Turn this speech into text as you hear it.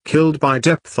Killed by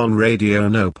Depth on Radio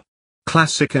Nope.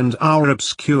 Classic and our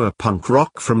obscure punk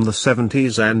rock from the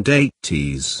 70s and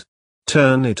 80s.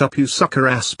 Turn it up, you sucker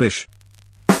ass bish.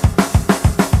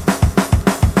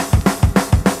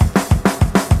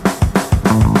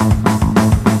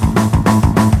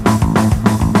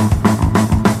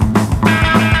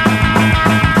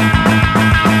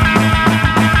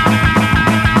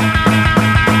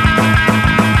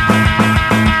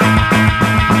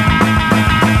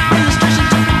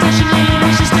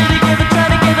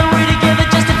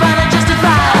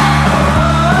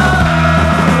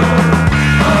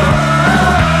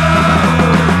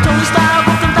 Don't stop.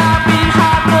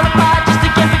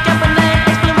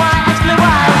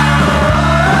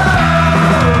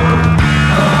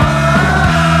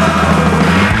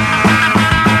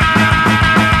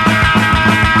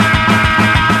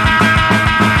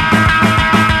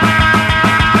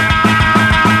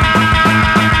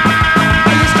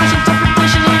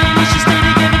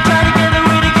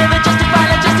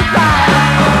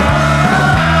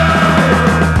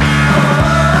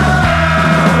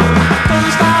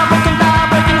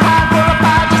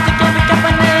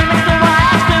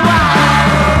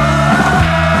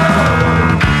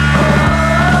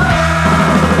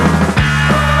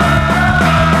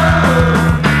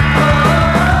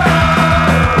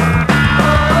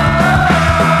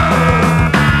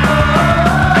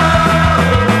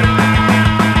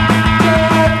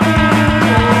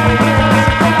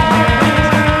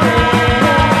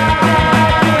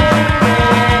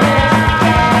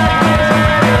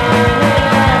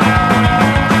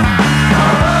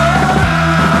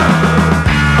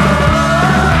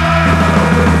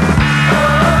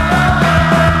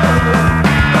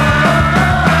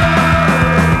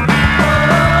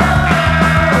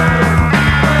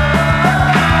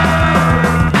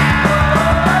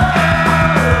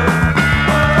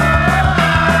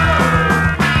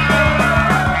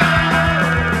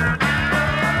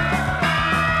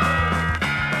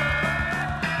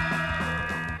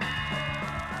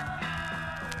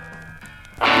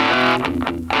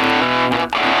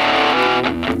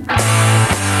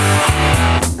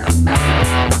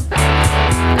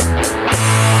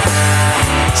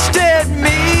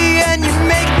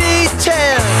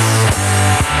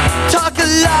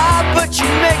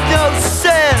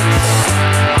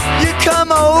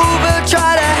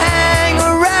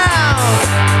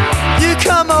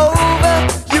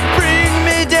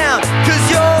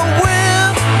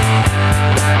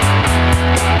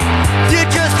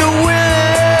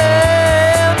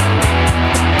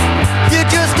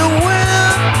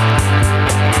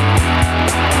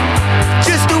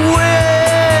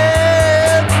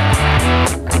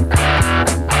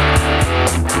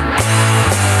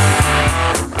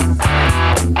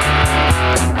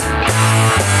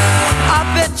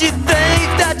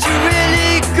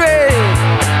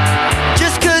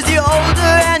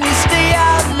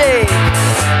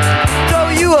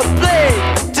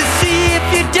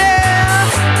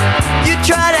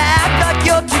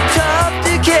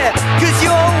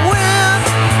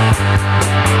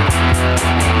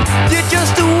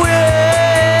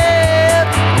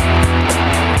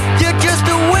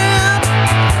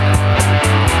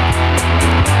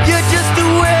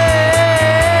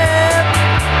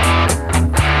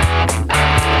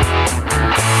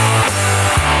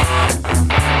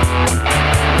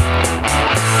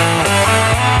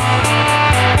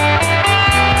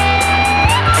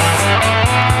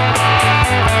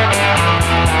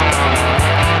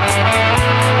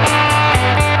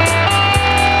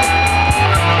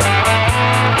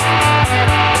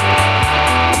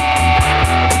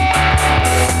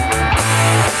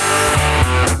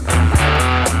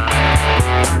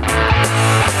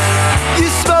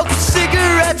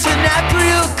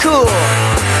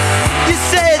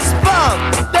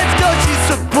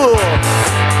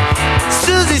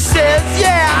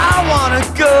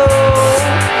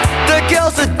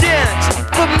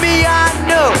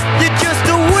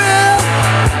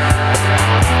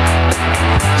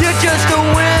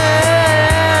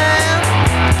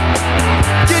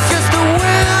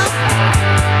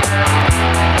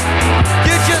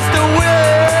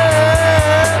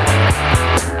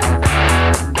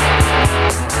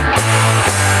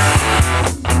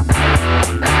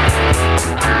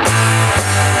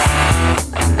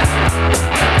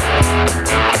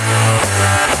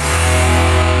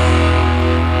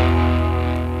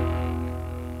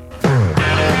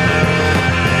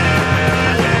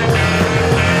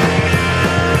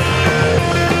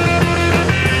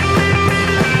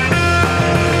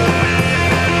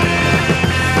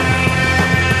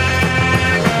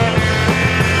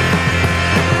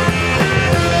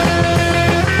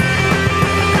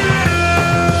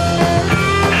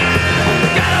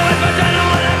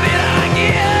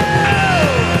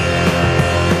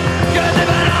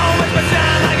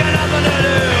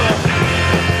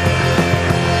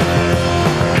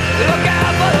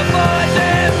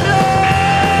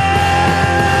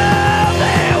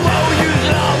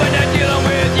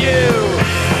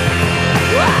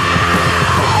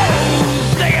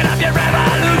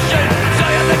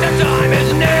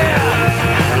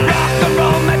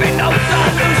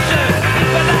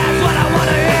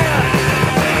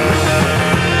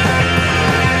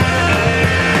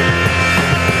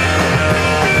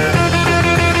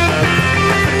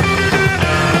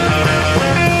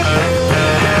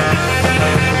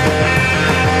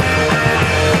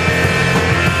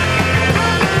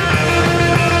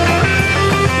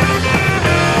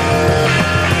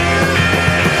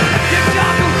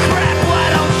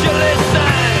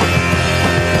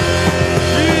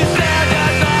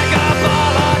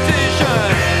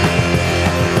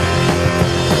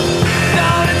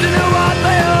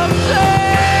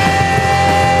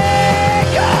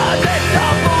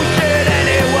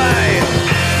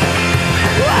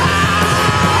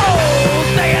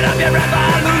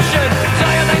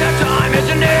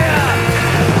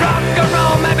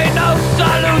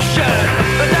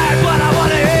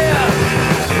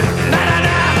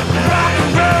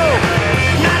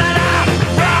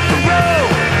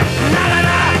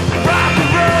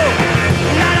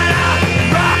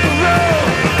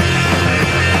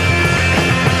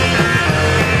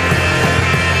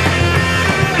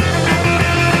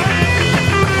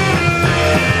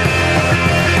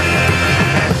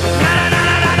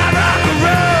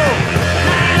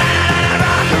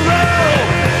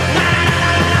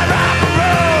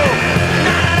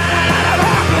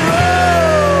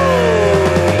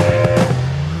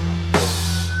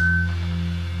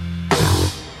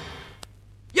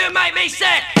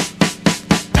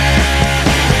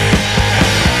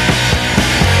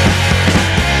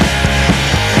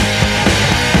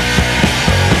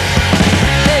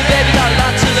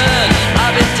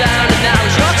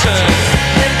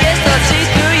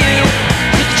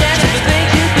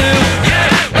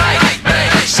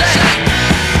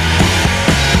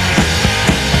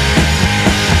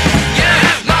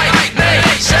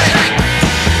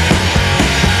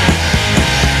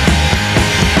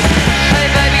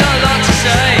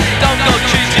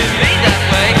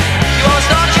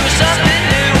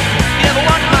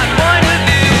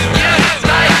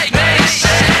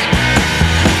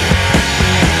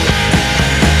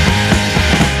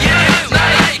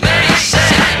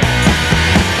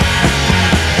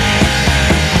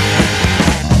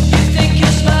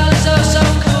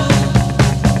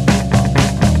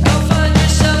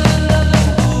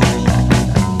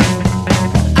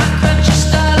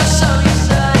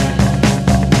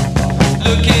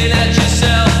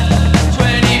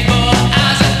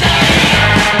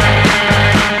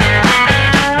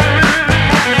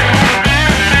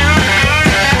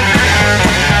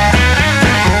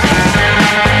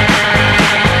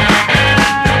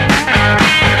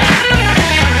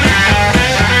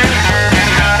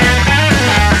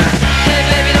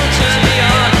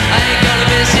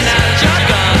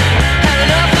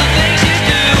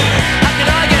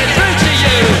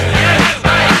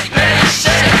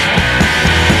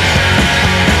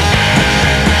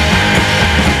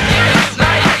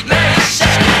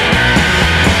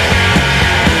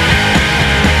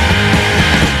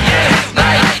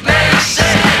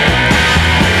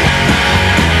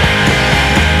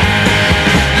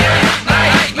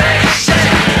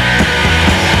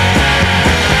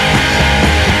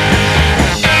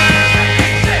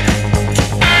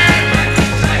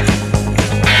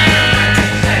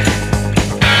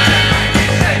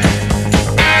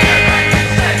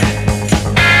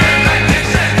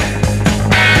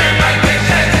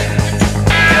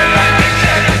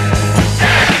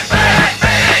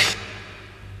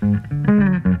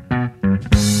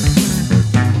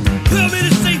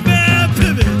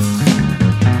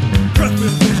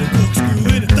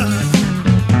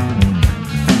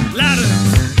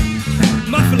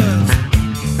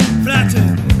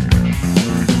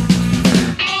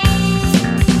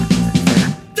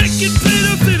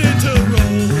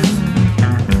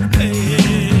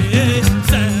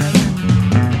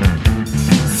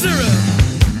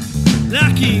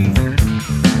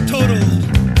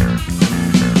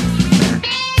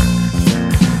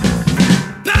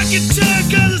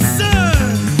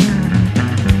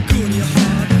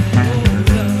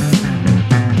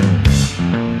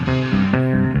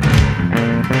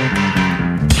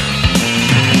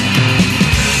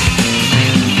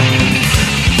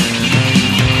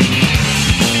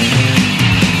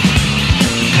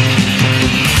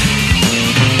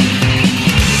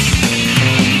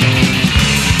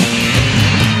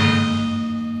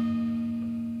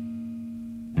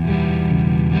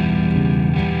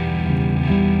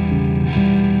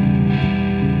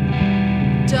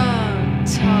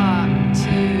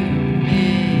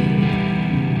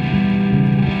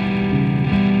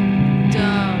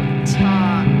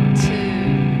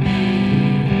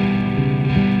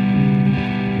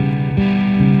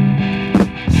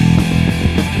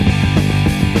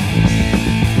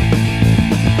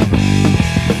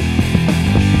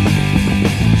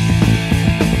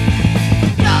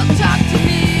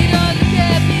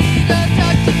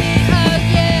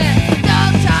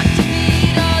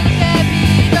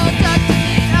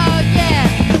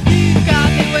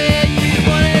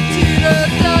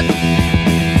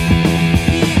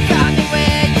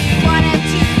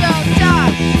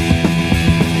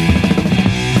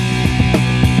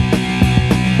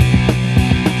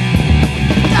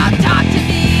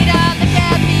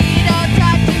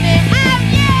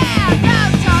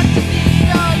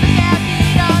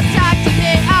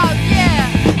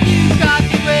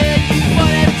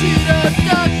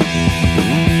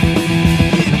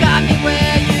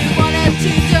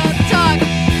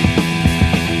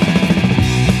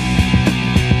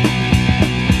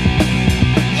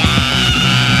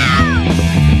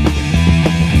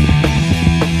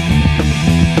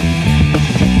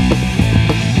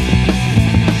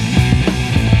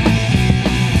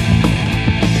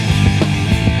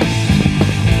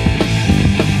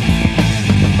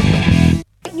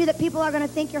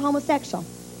 think you're homosexual.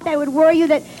 That would worry you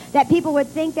that people would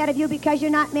think that of you because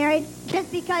you're not married?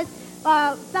 Just because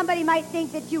somebody might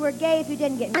think that you were gay if you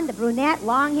didn't get the brunette,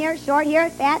 long hair, short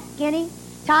hair, fat, skinny,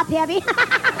 top heavy. That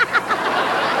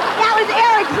was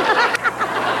Eric's.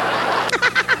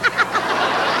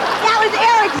 That was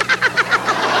Eric's.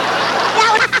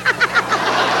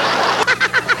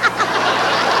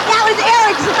 That was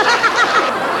Eric's.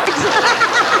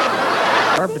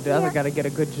 I gotta get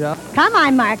a good job. Come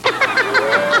on, Mark.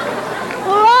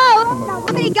 Whoa!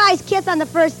 How many guys kiss on the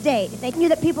first date if they knew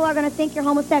that people are going to think you're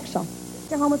homosexual?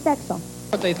 You're homosexual.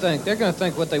 What they think? They're gonna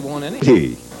think what they want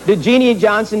anyway. Did Jeannie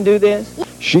Johnson do this?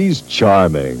 She's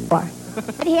charming.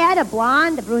 He had a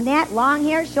blonde, a brunette, long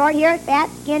hair, short hair, fat,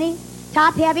 skinny,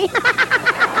 top heavy.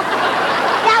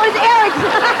 That was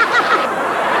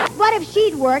Eric's. What if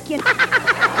she'd work, you know?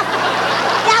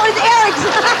 That was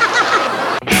Eric's.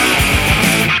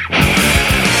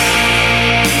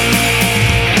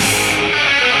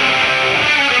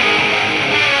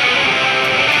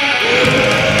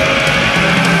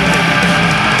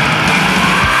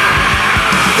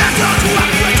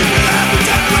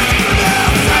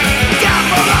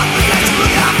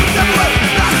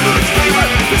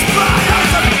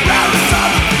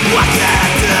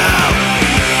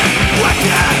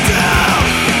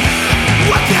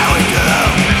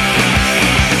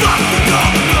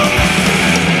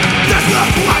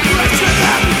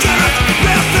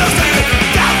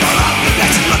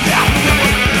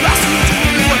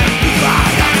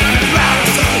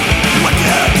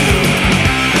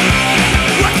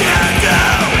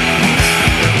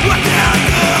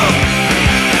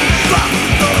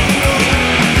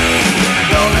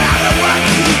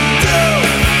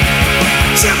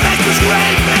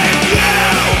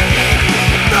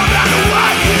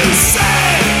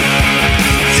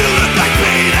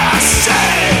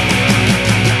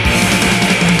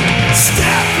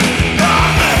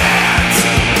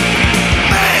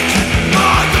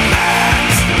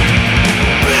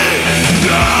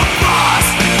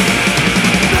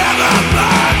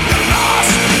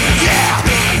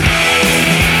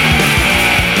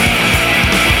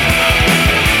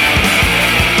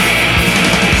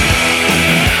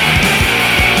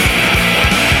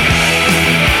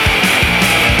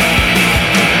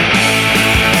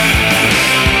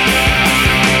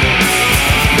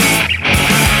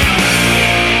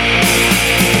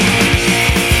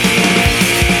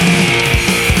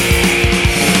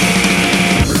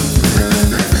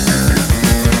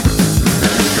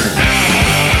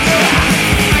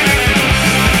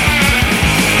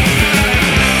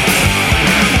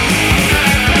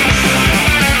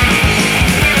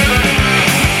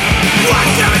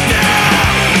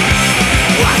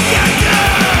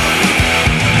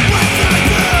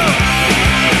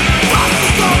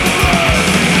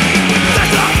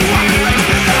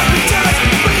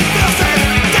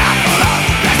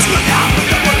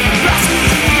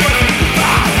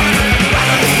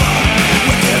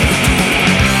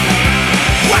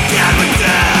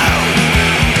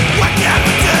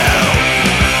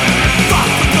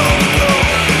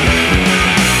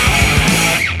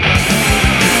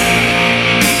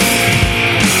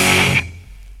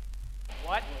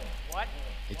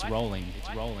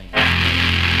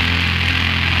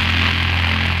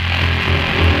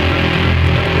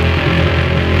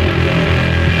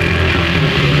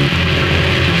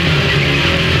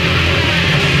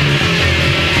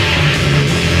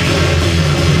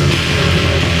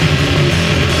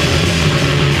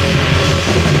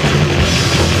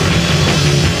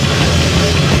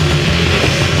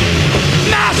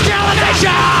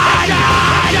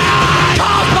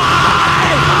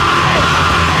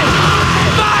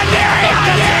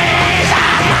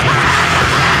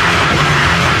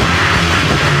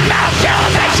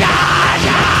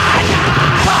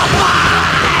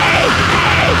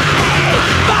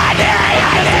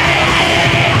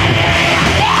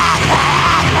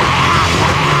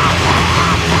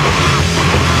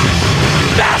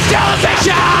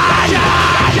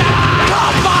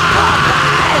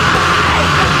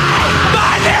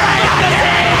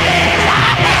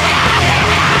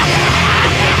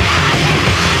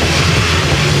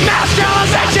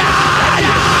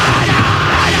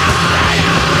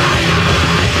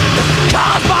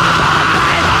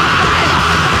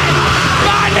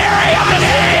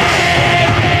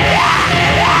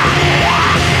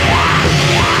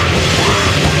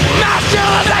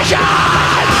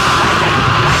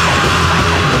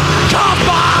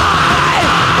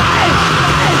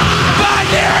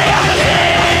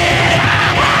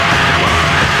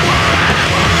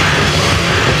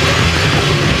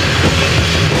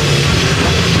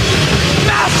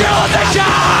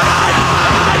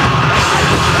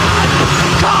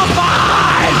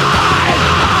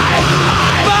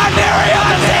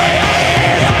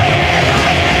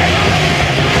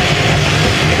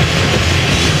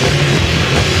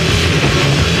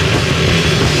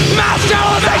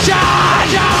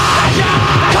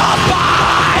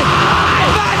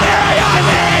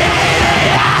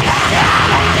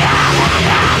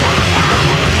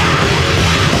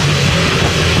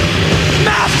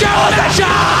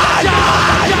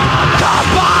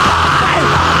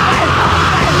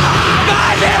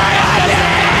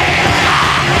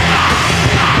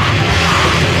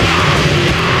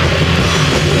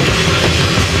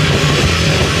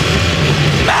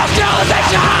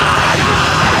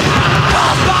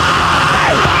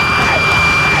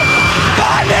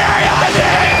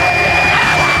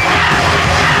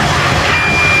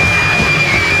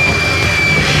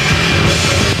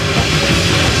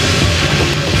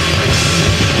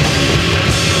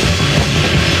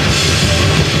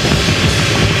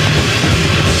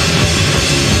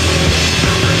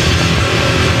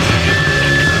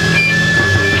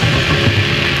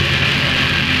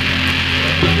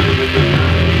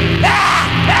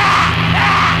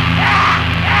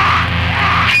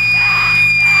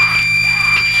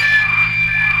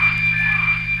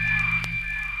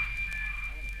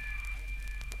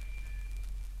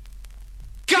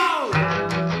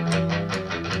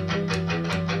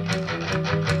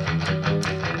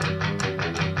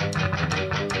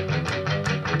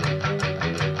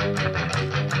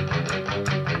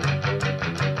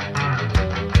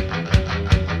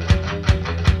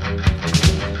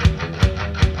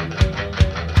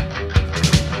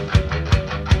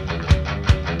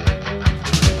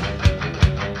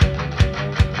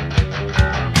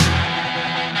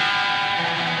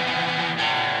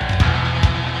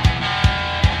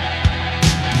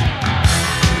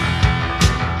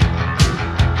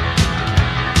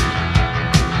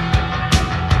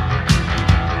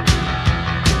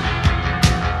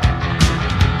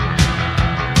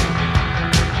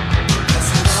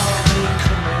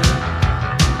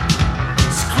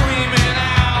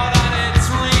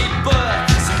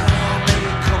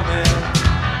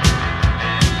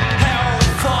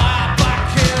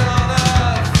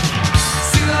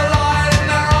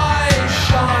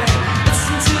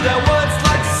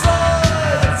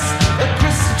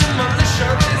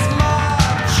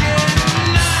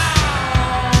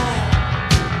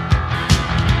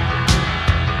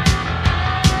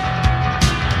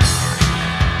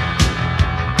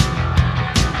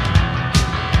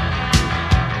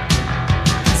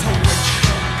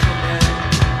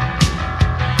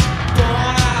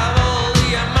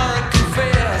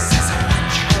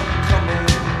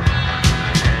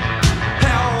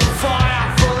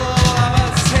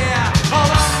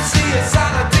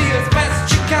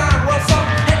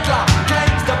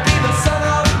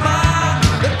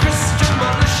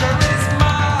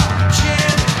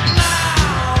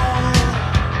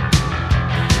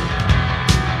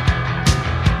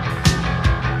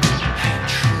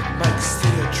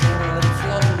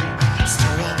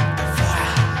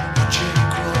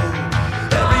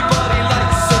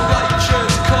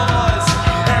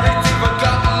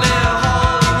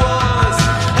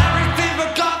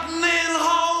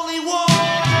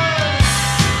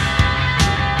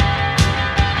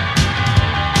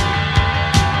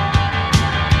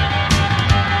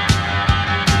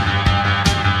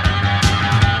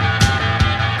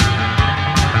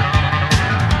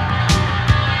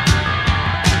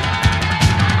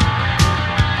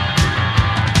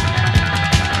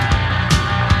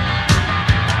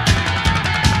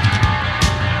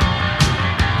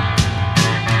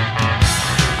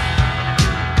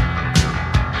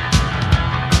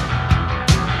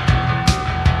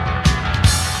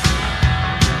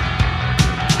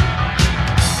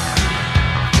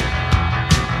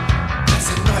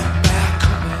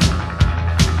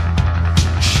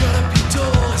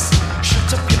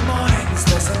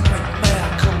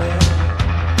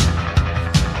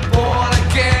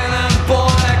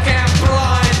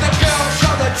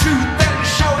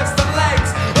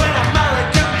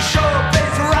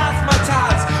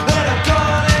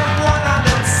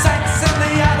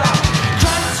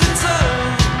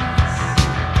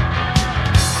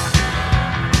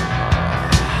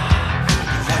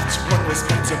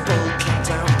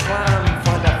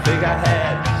 I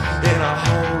had in a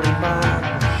holy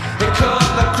mind. Because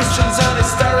the Christians an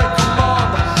hysterical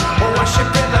mob,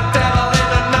 worshipping the devil in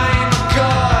the name of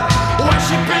God,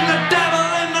 worshipping the devil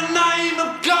in the name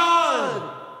of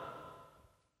God.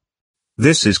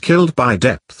 This is Killed by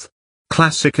Depth.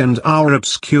 Classic and our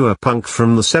obscure punk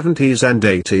from the 70s and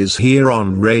 80s here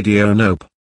on Radio Nope.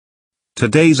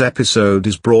 Today's episode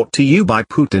is brought to you by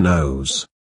Putinos.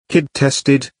 Kid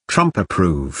tested, Trump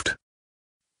approved.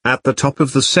 At the top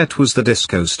of the set was the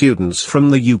Disco Students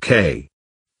from the UK.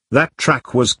 That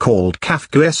track was called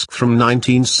Kafkaesque from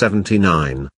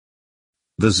 1979.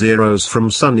 The Zeros from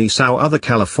sunny Southern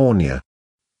California.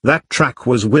 That track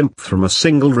was Wimp from a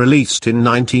single released in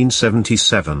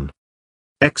 1977.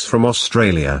 X from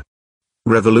Australia.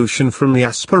 Revolution from the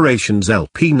Aspirations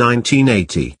LP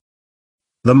 1980.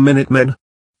 The Minutemen.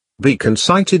 Beacon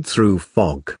sighted through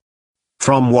fog.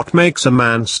 From What Makes a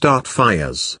Man Start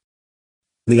Fires.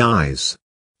 The Eyes.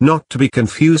 Not to be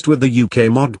confused with the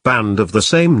UK mod band of the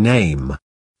same name.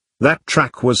 That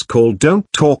track was called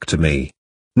Don't Talk to Me.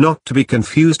 Not to be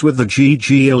confused with the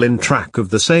Gigi Allin track of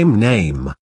the same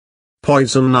name.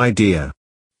 Poison Idea.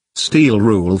 Steel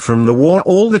Rule from the War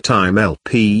All the Time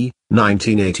LP,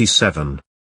 1987.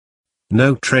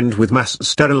 No Trend with Mass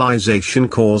Sterilization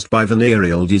Caused by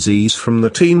Venereal Disease from the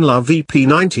Teen Love EP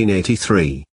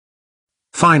 1983.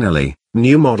 Finally,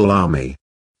 New Model Army.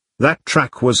 That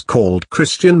track was called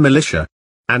Christian Militia.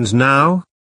 And now?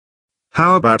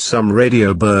 How about some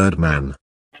Radio Birdman?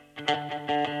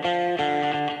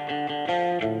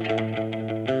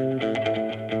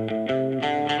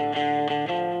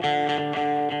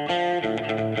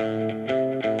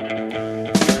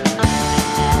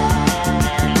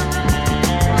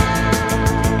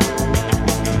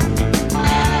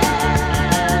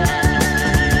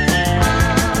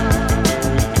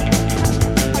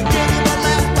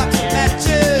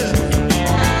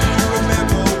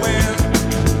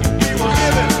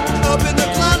 Up in the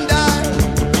Klondike.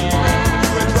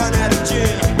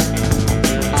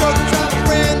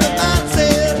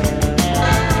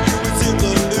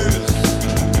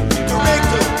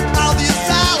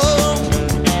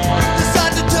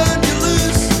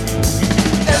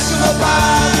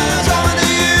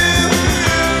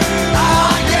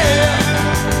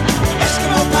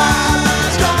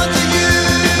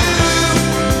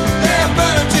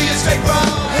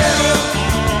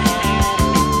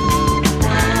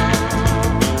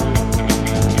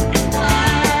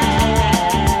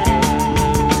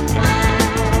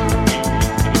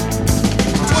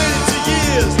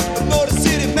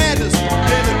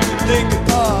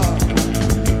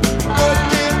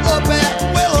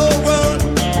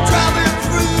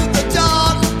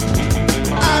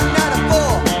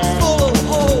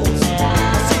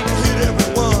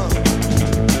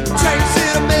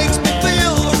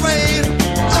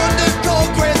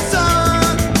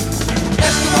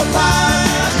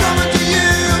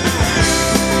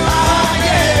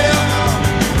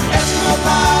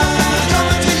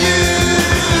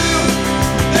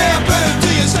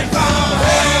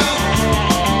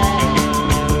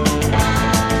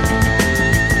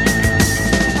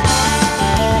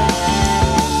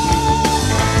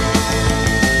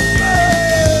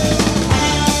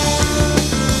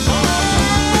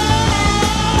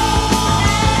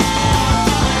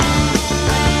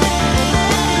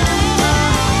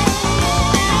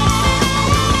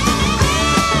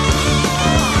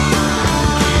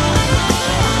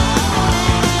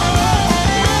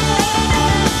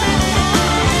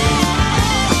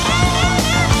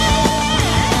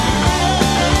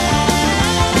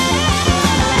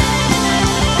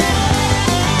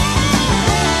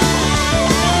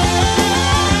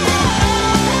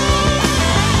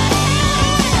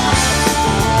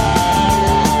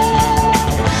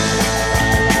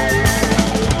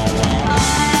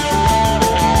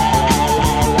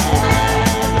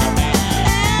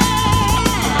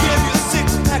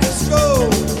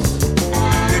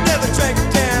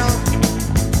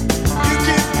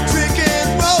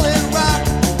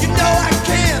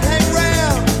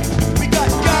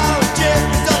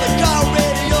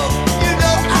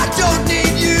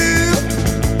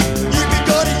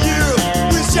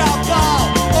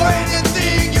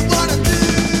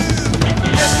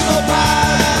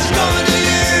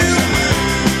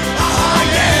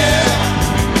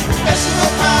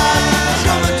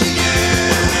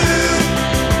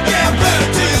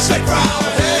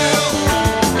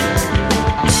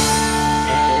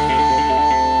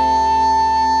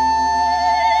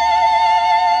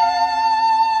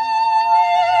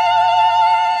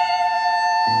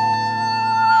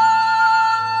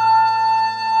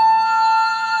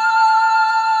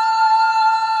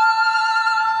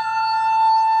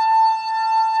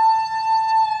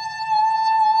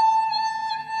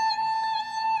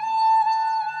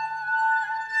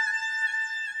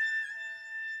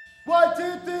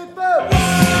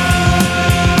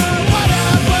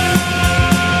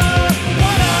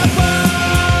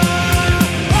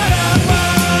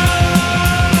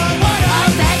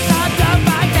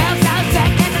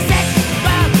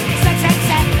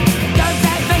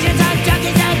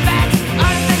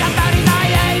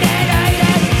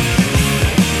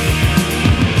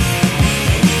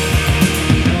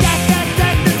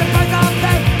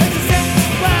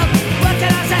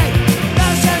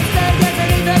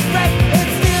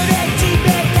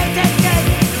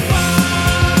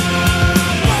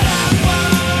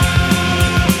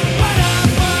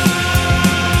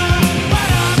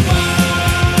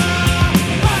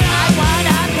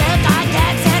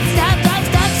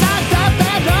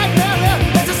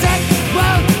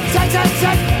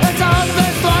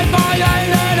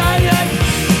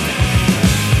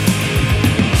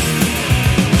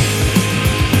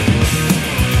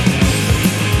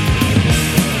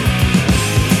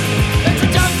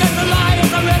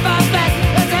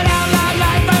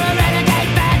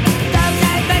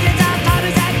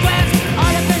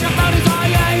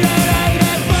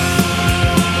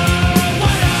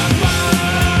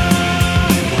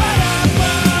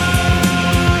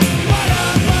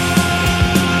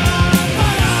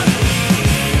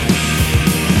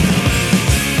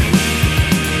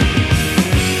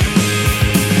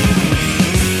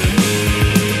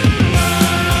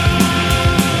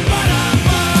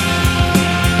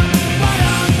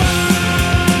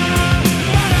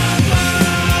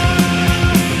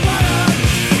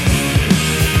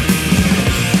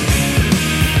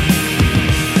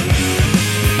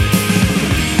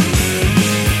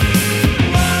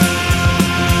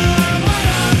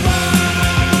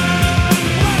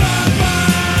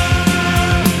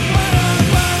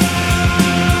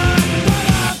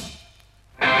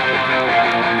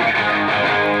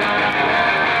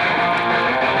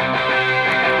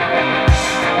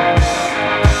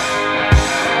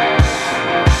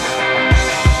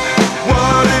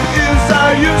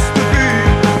 used to be.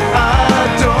 I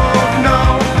don't know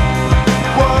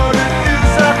what it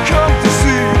is I come to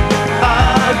see.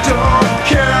 I don't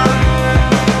care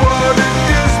what it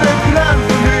is they plan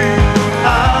for me.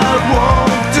 I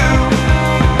won't do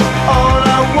all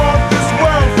I want this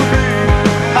world for me.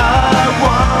 I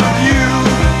want you.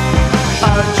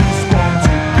 I just want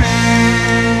to be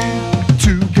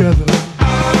together.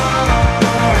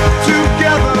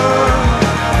 Together.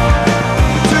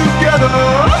 Together.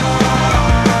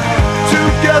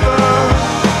 Together.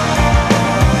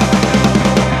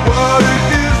 What it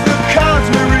is the cards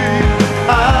may read,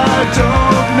 I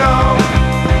don't know.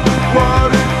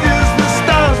 What it is the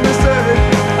stars may say,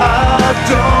 I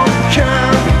don't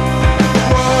care.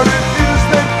 What it is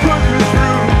they put me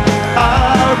through,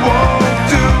 I won't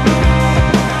do.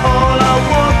 All I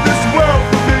want this world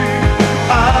for me,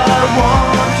 I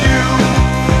want you.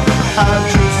 I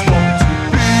just want to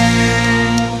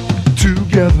be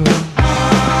together.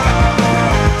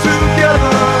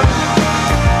 Together.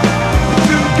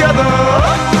 Together.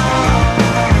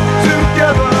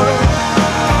 Together.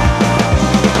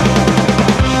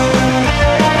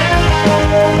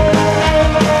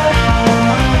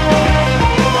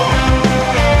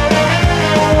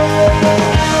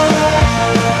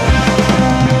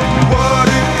 What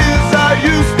it is I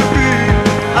used to be,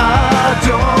 I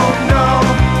don't know.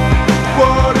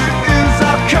 What it is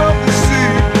I've come to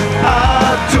see,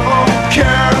 I don't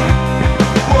care.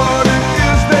 What it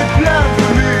is they plan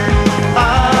for me,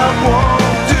 I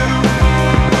won't do.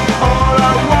 All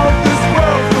I want this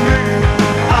world for me,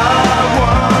 I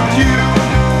want you.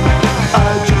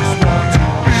 I just want to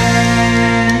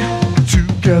be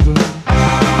together.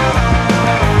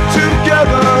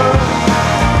 Together.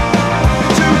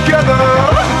 Together.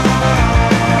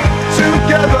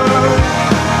 Together.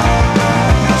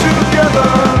 Together.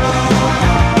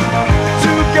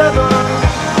 Together.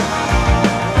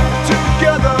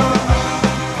 Together.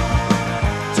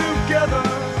 Together.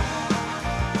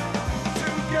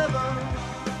 Together.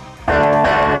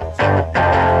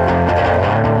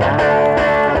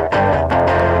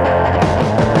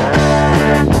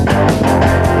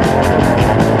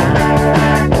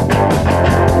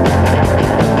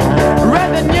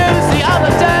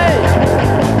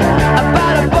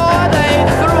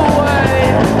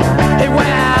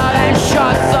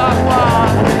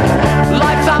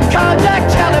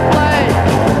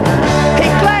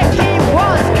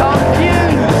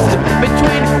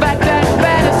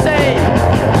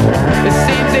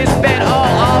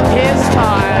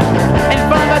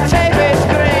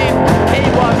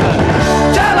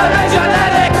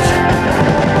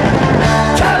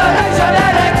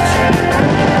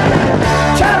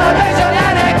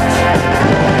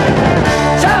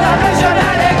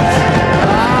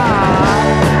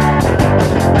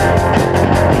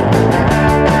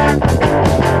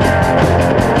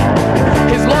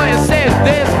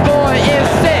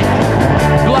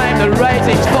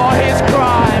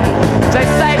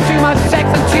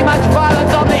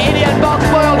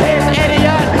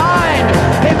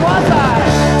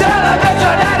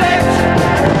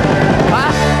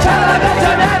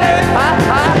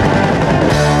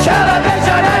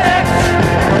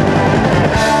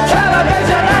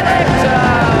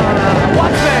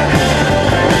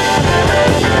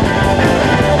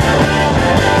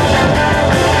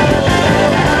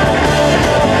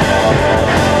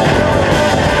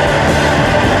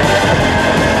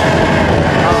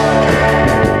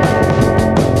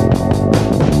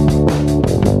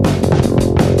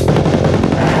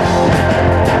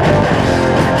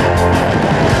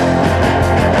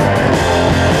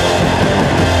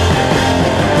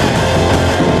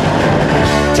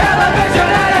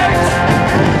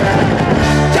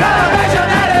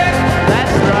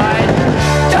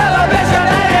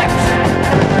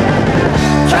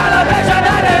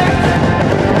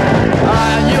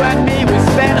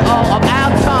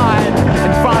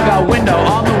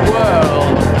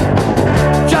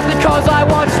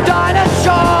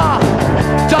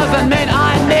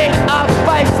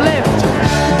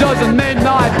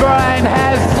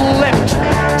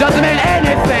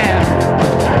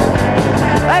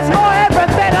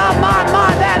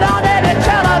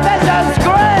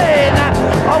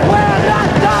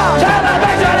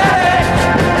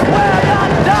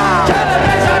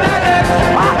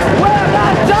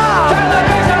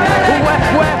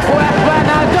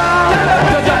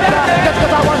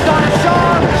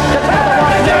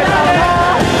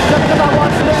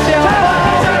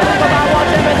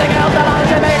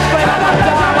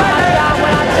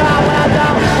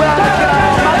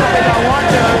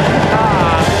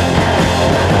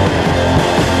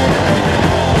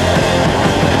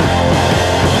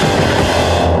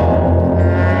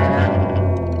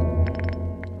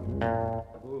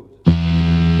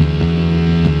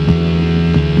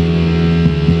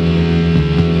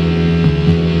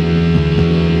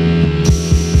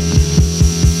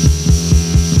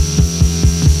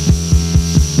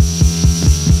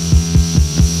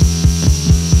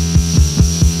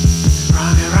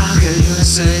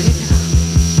 USA.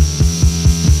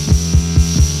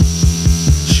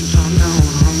 Shoot on down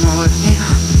on my way.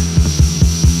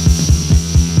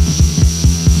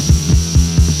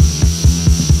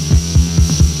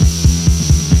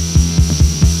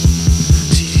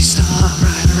 TV star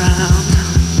right around.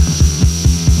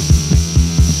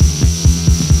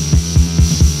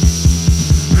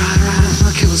 Right around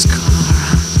the killer's car.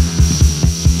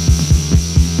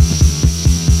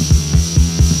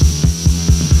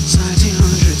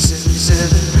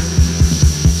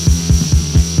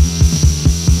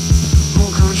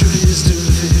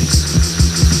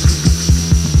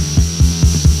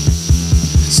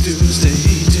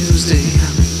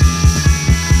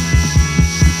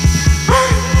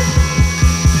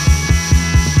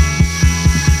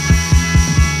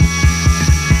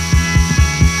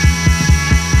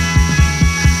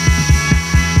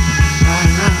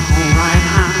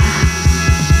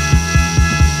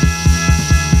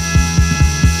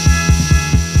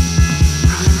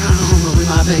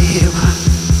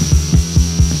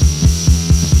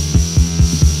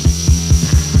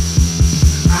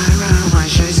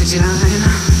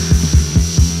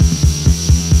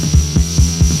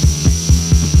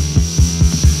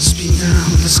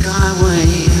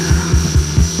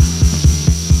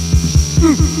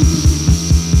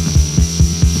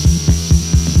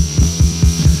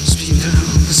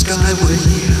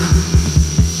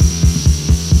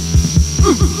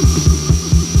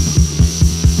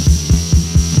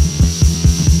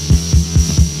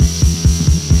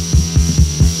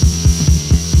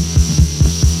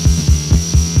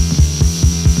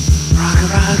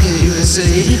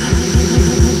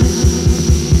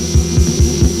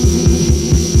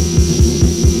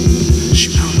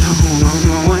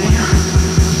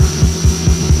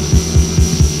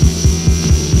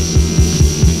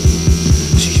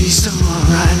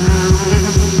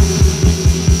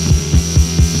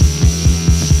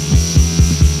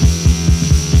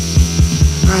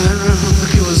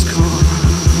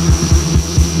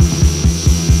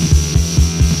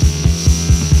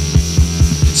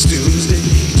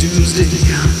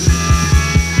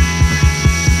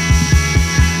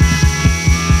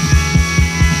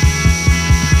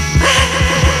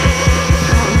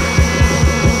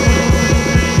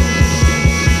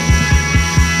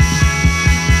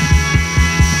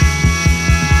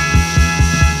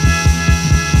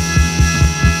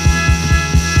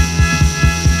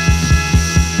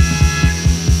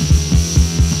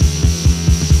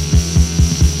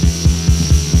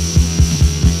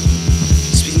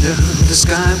 The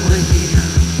skyway,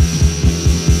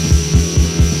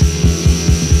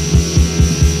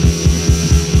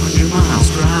 100 miles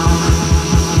per hour.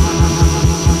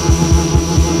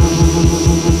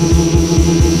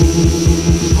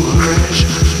 Gonna crash,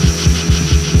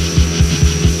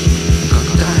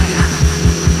 gonna die.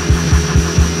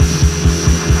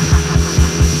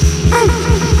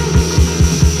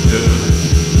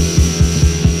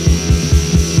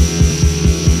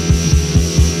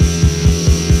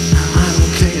 I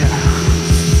don't care.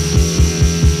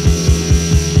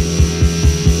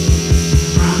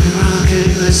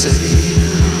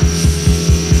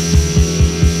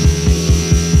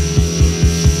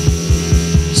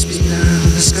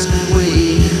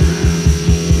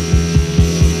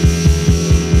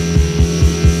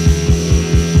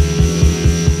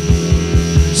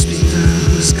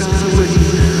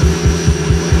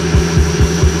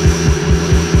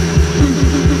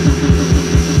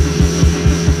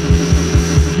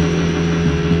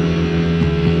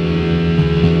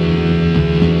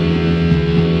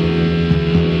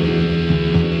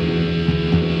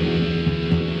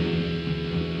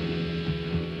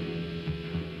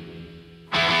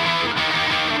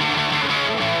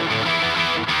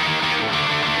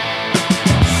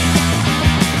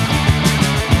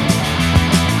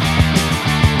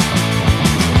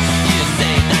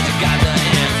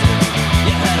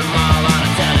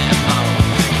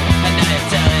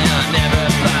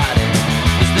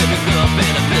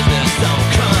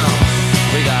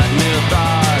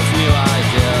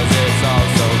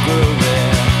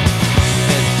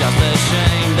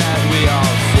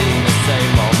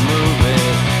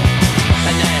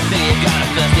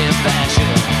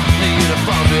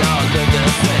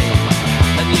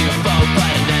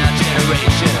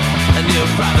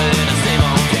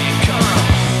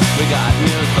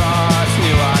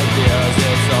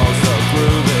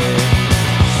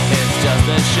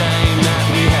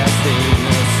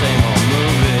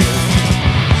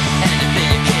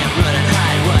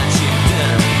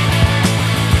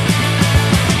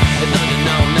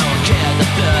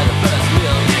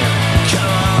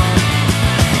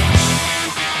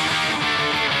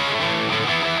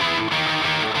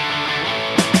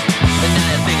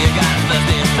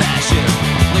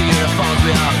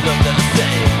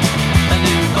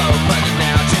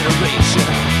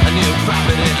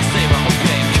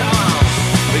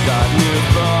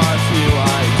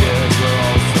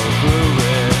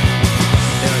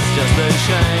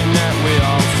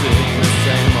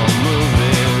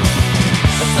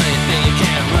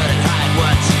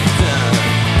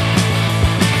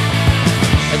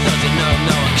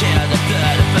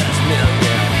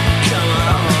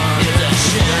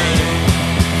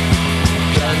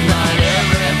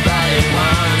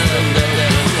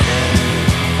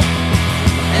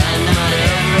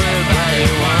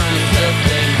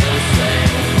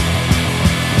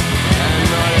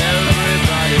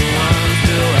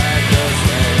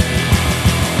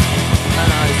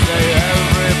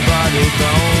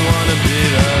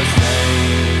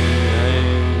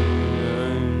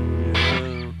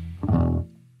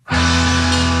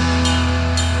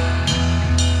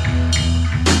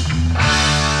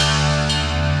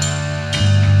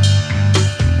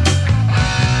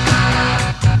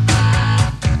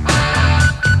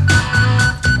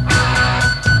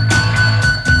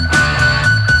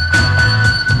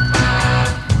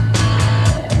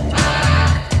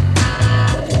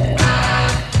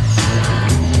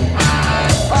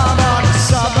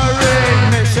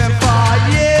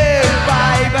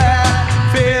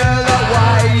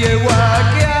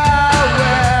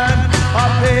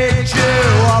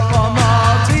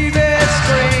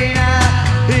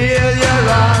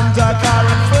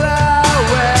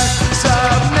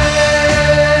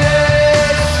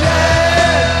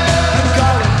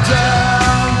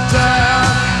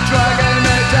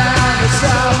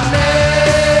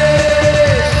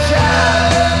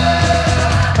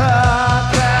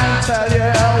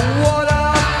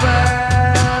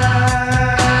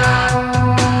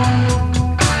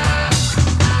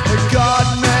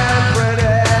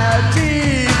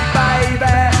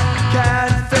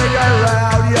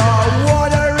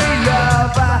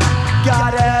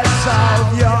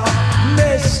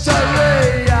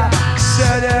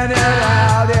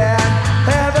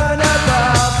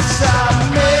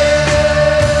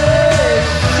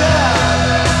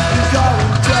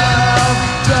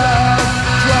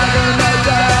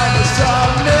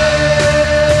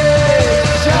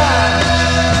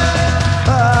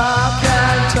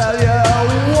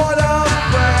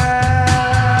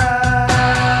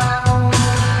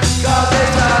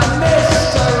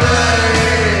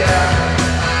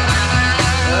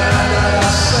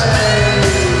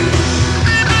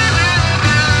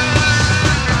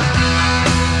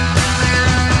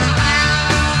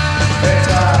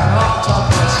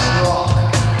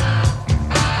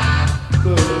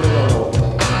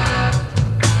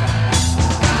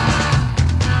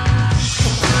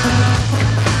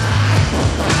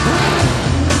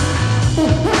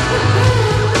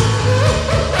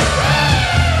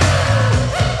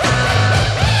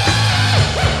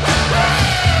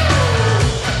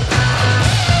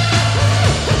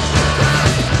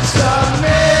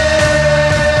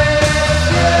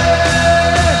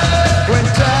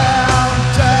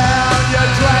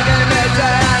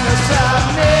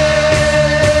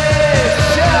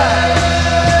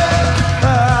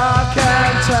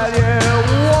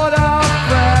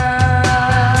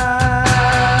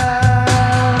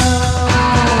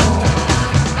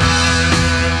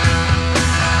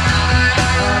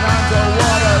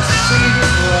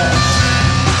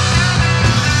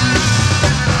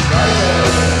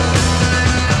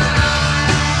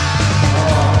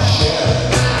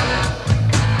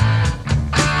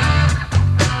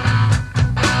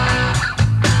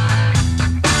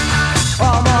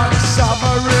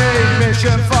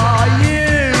 ammunition for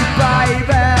you,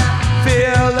 baby.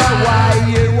 Feel the way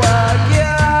you work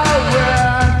your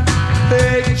work.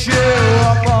 Pick you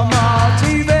up on my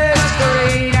TV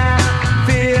screen and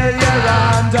feel your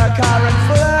undercurrent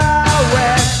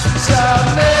flowing.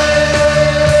 Submission.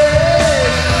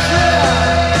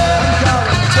 I'm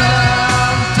going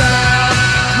down, down,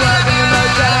 driving me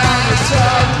down to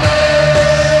submission.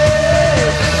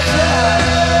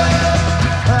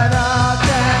 And I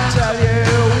can't tell you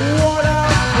what I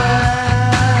found.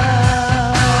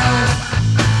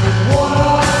 What I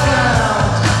found.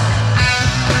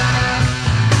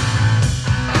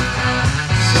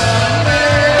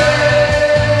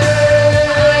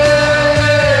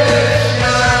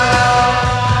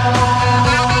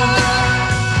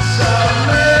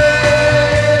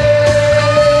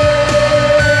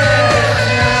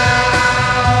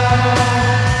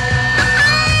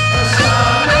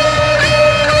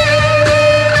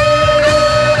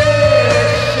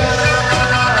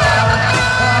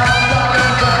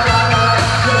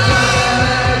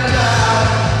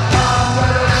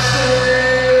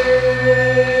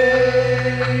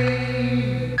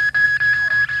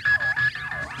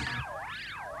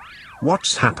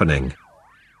 What's happening?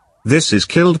 This is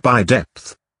Killed by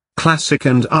Depth. Classic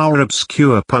and our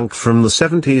obscure punk from the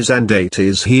 70s and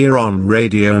 80s here on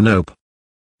Radio Nope.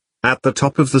 At the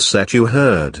top of the set you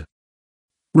heard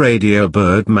Radio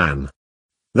Birdman.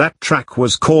 That track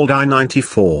was called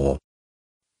I-94.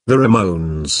 The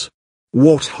Ramones.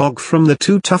 Warthog from the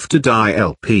Too Tough to Die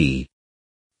LP.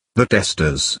 The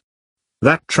Testers.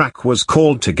 That track was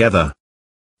called Together.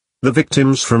 The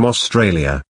Victims from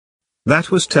Australia.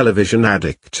 That was Television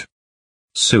Addict.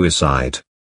 Suicide.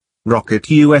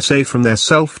 Rocket USA from their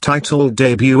self-titled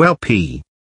debut LP.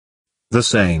 The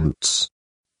Saints.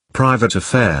 Private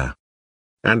Affair.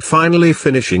 And finally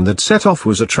finishing that set off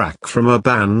was a track from a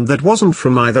band that wasn't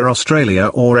from either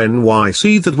Australia or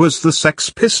NYC, that was the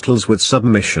Sex Pistols with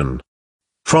Submission.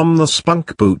 From the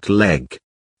Spunk bootleg.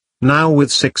 Now with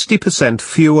 60%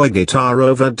 fewer guitar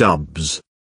overdubs.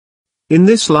 In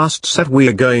this last set we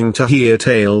are going to hear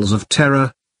Tales of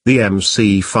Terror, the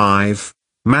MC5,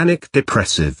 Manic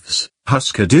Depressives,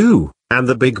 Husker Du, and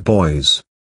the Big Boys.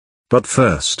 But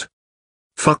first.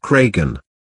 Fuck Reagan.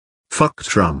 Fuck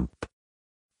Trump.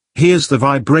 Here's the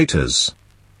Vibrators.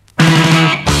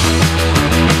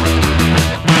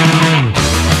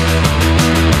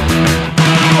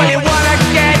 Well, you wanna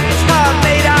get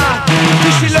Terminator,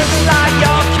 'cause she looks like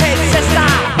your kid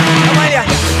sister. And when you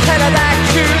tell her that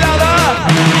you love her,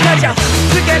 that you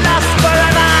took it last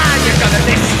forever, you're gonna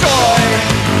destroy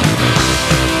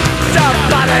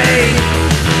somebody.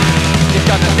 You're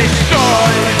gonna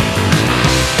destroy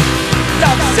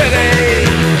some city.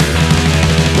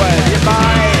 Well, you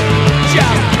might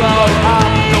just blow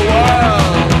up the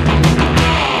world.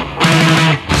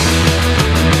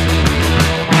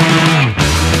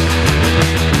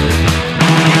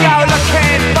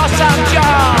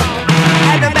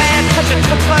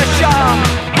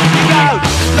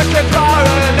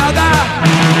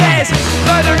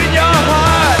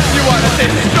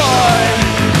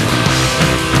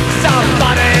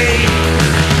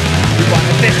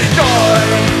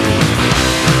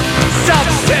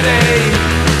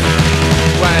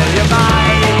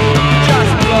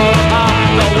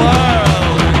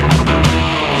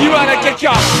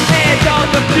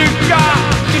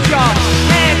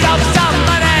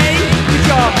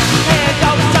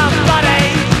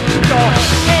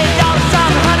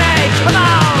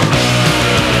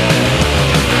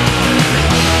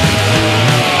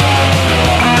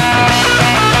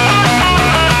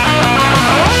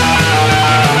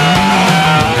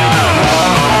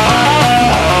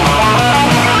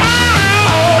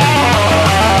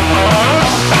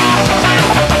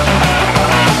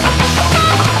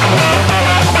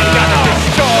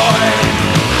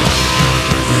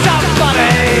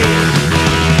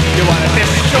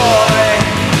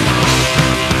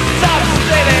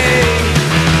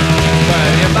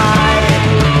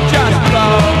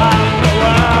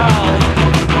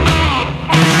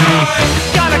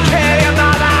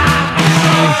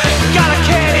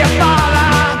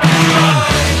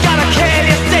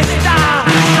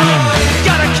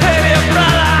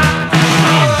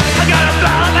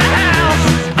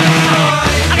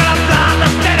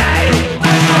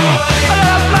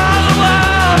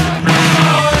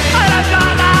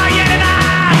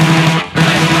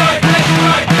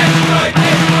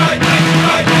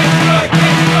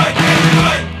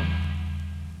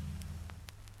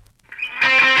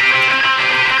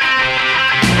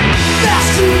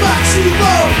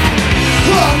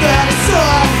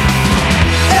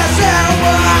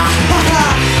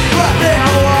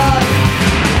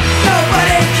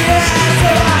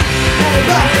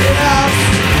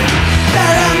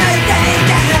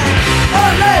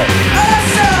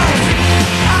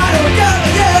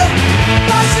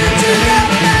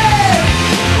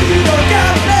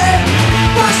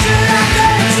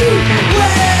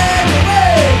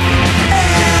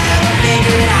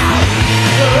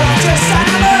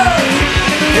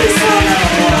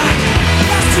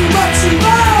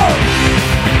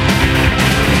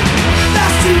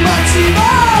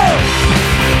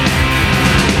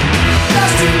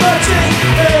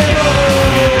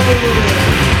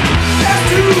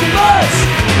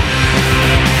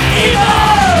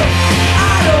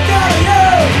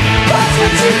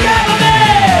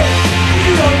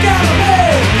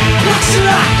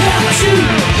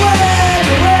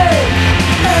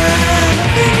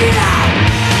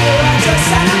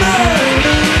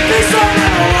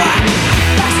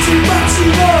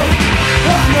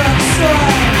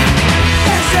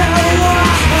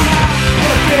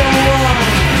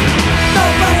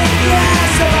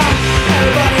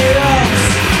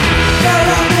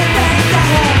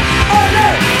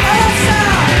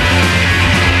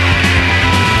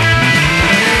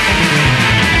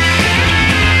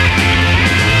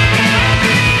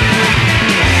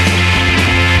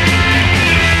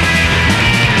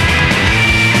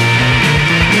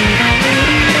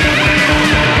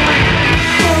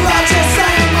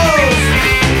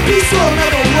 will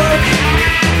never work.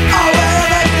 Oh, whatever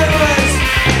the difference.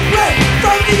 Right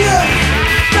from the earth.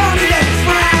 Don't even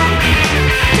frown.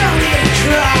 Don't even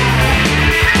cry.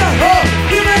 The whole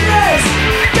human race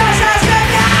does us the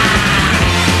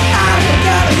I will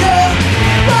gather you.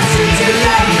 What should you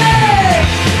gather me?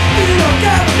 You don't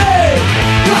gather me.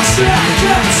 Why should I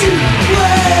gather you?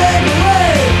 Way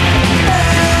away.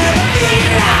 Everything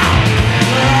now.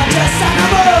 Just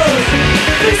animals.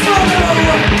 Before the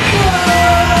war.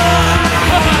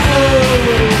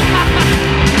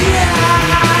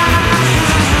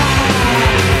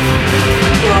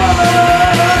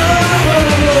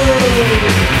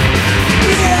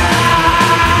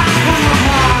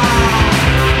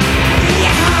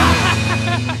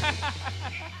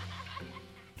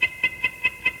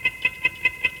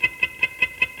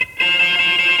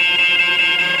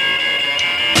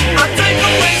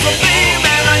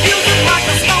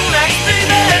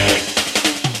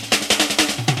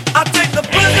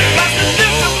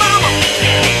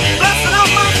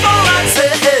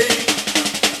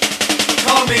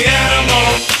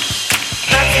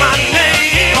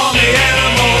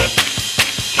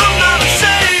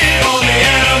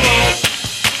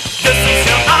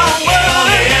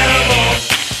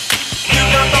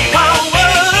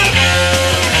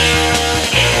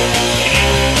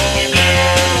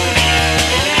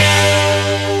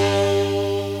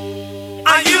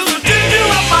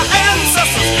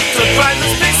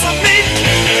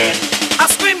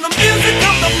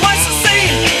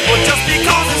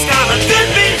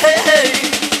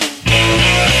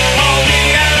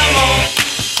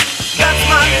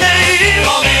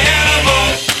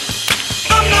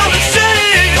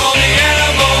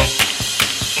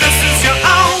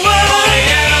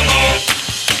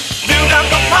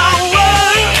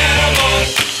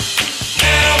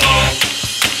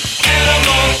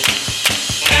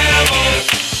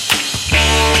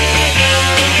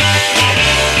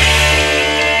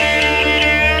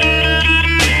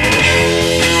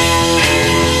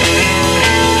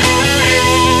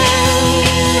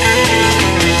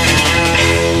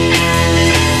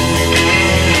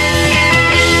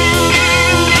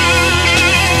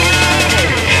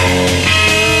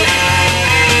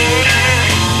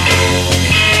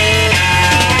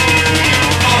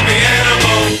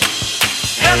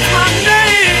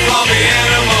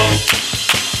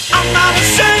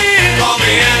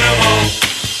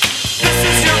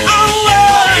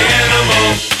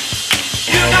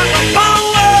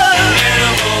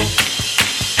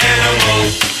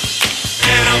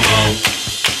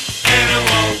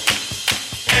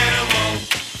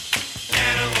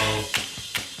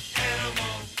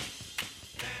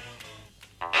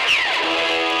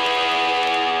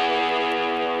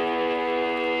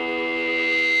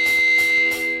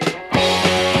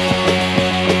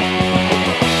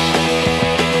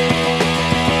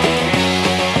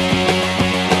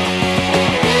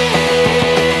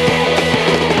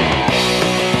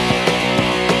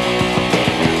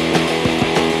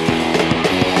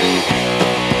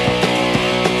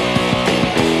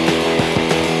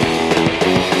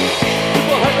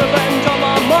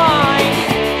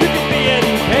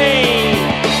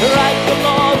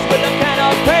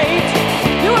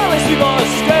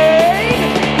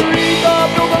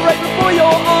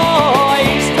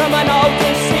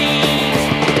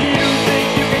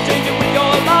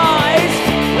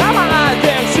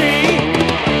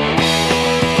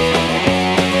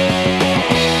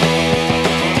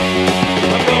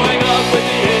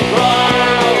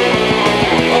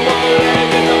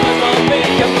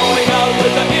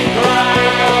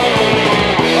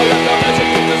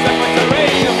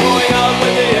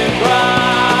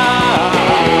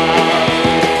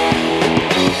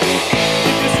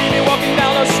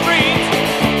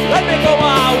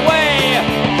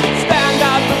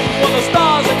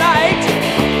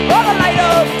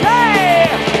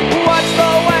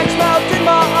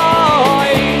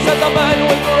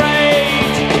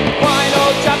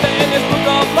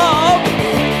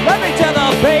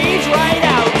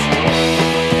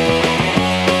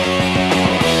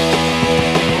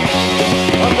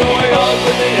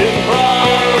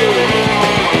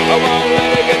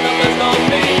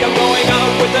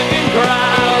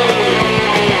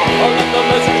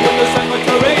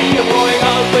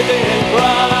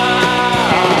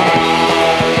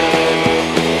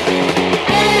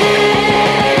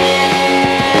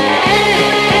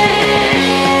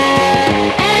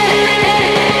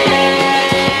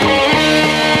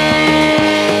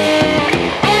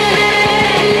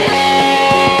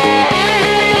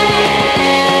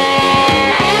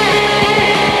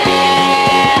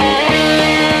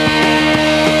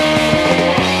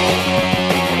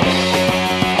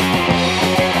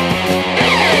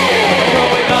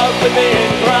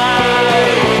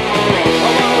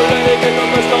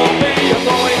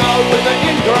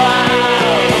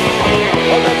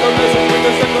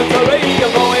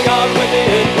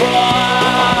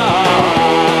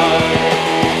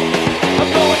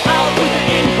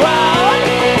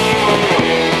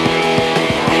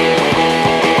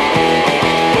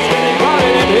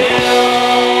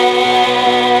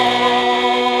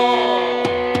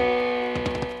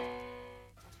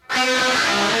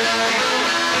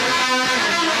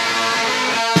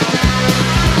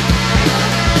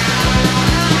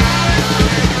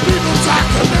 People talk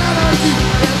of anarchy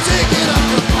and take it up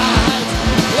for fight.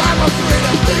 I'm afraid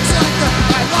of things like that.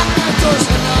 I lock my doors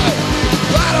at night.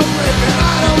 I don't rape and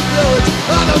I don't pillage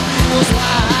other people's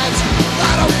lives.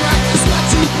 I don't practice what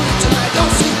you preach and I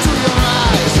don't see through your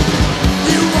eyes.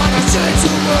 You wanna change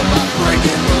the world by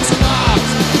breaking rules and laws.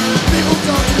 People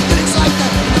don't do things like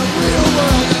that in the real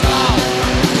world at all.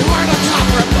 You aren't a cop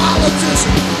or a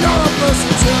politician, you're a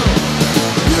person too.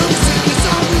 You can sing the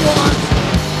song you want.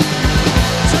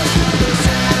 Just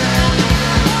listen.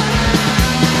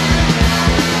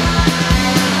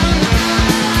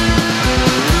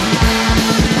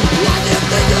 Why do you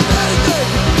think of anything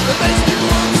that makes people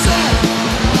upset?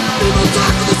 People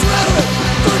talk with this rhetoric,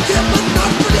 forget but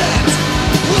not forget.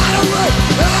 I don't rape,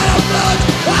 I don't pillage,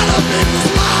 I don't people's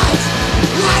lives.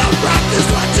 I don't practice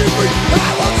what you preach, I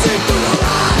won't see through your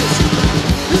eyes.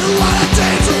 You wanna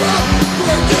change the world,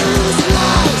 forget rules and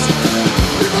laws.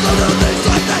 People don't do things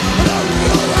like that in the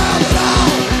real world at all.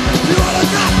 You wanna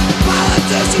cop,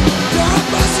 politician, you're a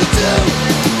person too.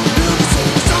 You can sing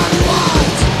the song you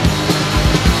want.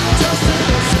 Just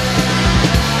listen.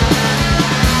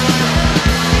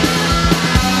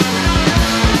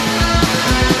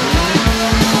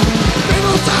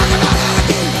 People talk about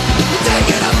anarchy, you take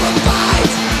it up for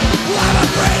fight. I'm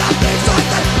afraid of things like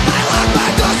that. I lock my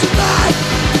doors at night.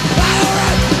 I don't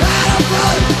rape, I don't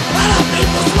pillage, I don't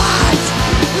people's lives.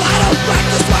 I don't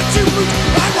practice what you preach,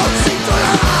 I won't see through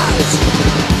your eyes.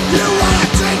 You wanna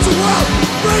change the world,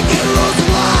 breaking rules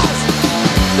and laws.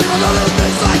 People don't do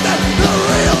things like that in the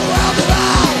real world at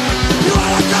all. You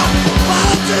wanna go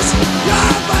politician, you're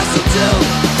a person too.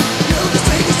 You can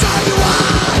sing the song you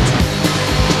want.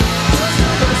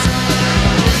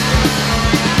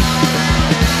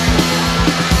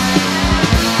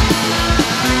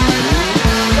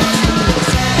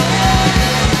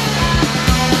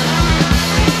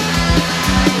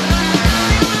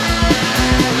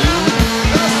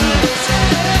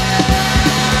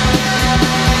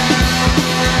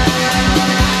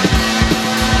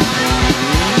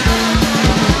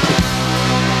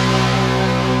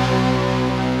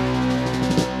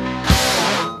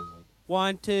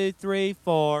 One, two, three,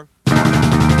 four.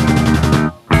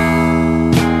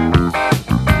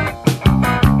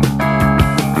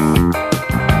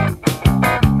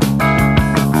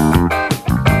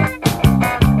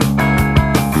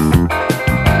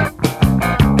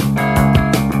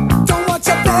 Don't watch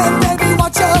your band, baby,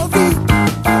 watch your beat.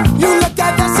 You look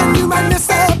at us and you might miss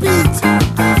the beat.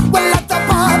 Well, at the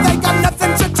bar, they got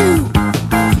nothing to do.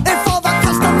 If all the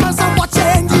customers are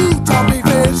watching you, don't be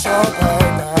visual,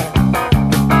 baby.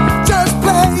 Just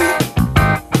play.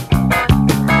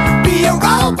 Be a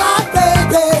robot,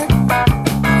 baby.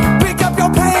 Pick up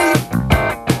your pain.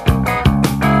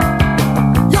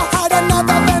 You'll hide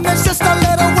another man that's just a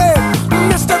little weird.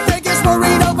 Mr. Big is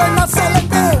worried over not selling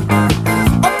beer.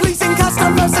 Pleasing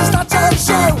customers is not your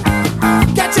show.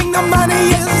 Catching the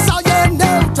money is all you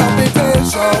know. Don't be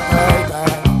visual, baby.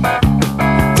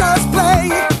 Just play.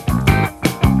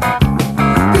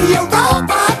 Be a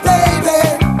robot, baby.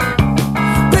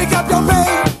 Pick up your pay.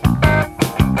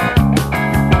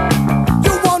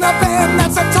 You want a band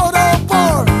that's a total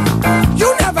bore. You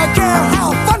never care how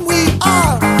fun we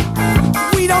are.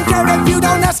 We don't care if you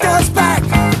don't ask us back.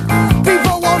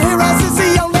 People won't hear us, it's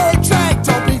the only track.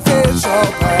 Don't be visual,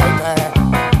 baby.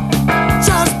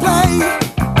 Just play.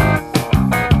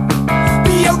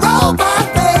 Be a robot,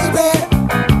 baby.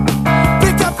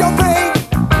 Pick up your pay.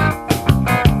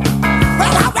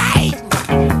 Well, alright.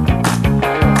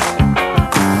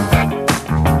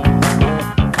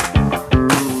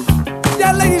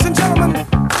 Yeah, ladies and gentlemen,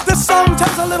 this song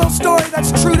tells a little story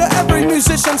that's true to every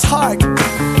musician's heart.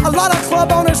 A lot of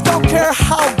club owners don't care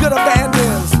how good a band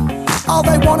is. All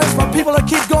they want is for people to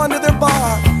keep going to their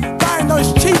bar, buying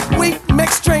those cheap, weak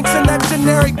mixed drinks and that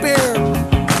generic beer.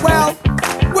 Well,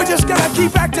 we're just gonna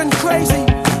keep acting crazy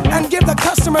and give the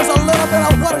customers a little bit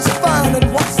of what is fun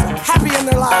and what's happy in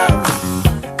their lives.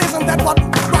 Isn't that what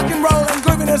rock and roll and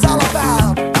grooving is all about?